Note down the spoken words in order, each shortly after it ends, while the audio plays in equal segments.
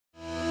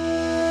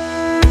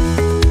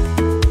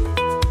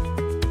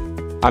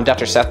I'm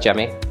Dr. Seth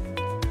Gemme.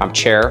 I'm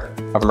Chair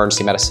of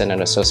Emergency Medicine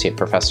and Associate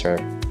Professor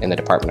in the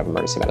Department of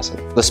Emergency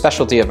Medicine. The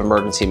specialty of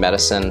emergency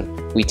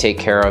medicine, we take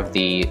care of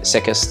the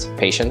sickest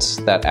patients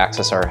that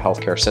access our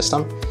healthcare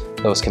system.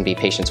 Those can be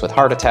patients with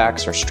heart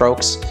attacks or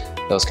strokes.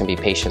 Those can be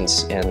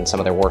patients in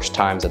some of their worst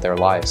times of their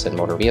lives in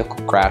motor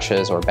vehicle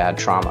crashes or bad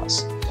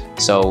traumas.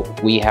 So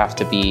we have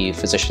to be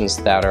physicians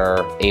that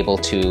are able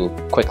to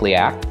quickly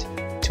act,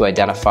 to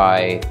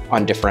identify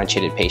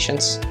undifferentiated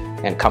patients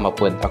and come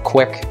up with a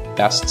quick,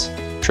 best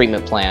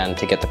treatment plan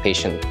to get the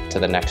patient to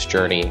the next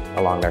journey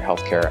along their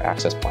healthcare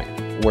access point.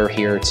 We're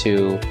here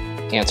to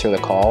answer the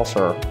call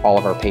for all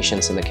of our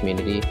patients in the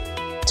community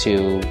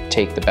to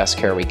take the best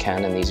care we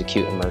can in these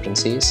acute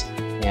emergencies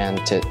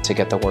and to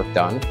get the work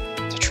done,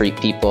 to treat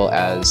people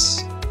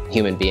as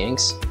human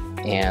beings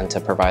and to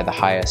provide the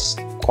highest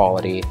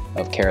quality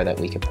of care that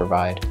we could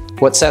provide.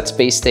 What sets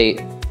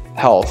Baystate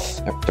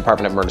Health,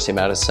 Department of Emergency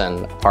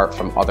Medicine, apart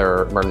from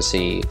other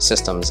emergency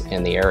systems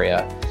in the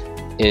area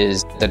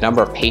is the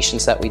number of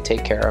patients that we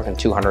take care of, and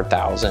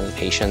 200,000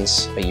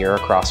 patients a year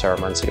across our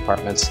emergency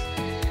departments.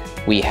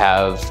 We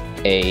have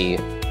a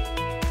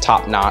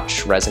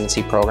top-notch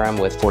residency program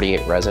with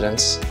 48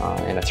 residents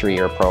in a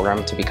 3-year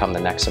program to become the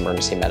next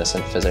emergency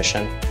medicine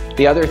physician.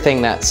 The other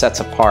thing that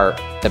sets apart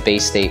the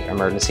Baystate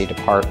Emergency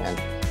Department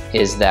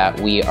is that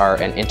we are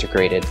an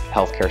integrated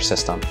healthcare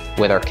system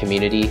with our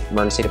community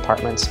emergency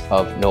departments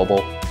of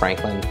Noble,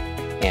 Franklin,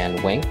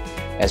 and Wing,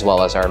 as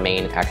well as our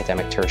main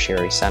academic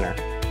tertiary center.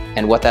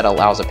 And what that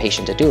allows a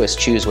patient to do is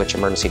choose which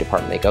emergency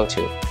department they go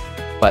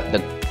to. But the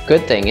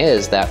good thing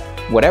is that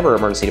whatever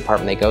emergency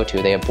department they go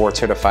to, they have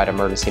board-certified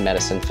emergency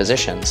medicine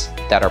physicians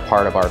that are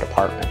part of our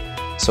department.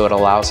 So it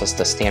allows us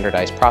to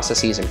standardize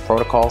processes and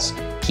protocols,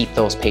 keep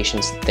those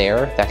patients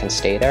there that can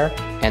stay there,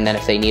 and then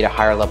if they need a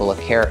higher level of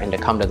care and to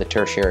come to the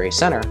tertiary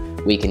center,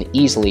 we can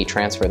easily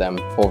transfer them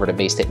over to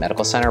Baystate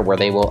Medical Center, where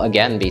they will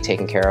again be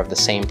taking care of the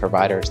same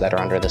providers that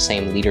are under the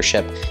same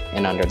leadership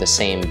and under the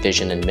same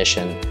vision and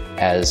mission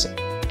as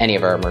any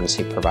of our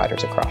emergency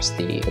providers across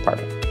the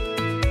department.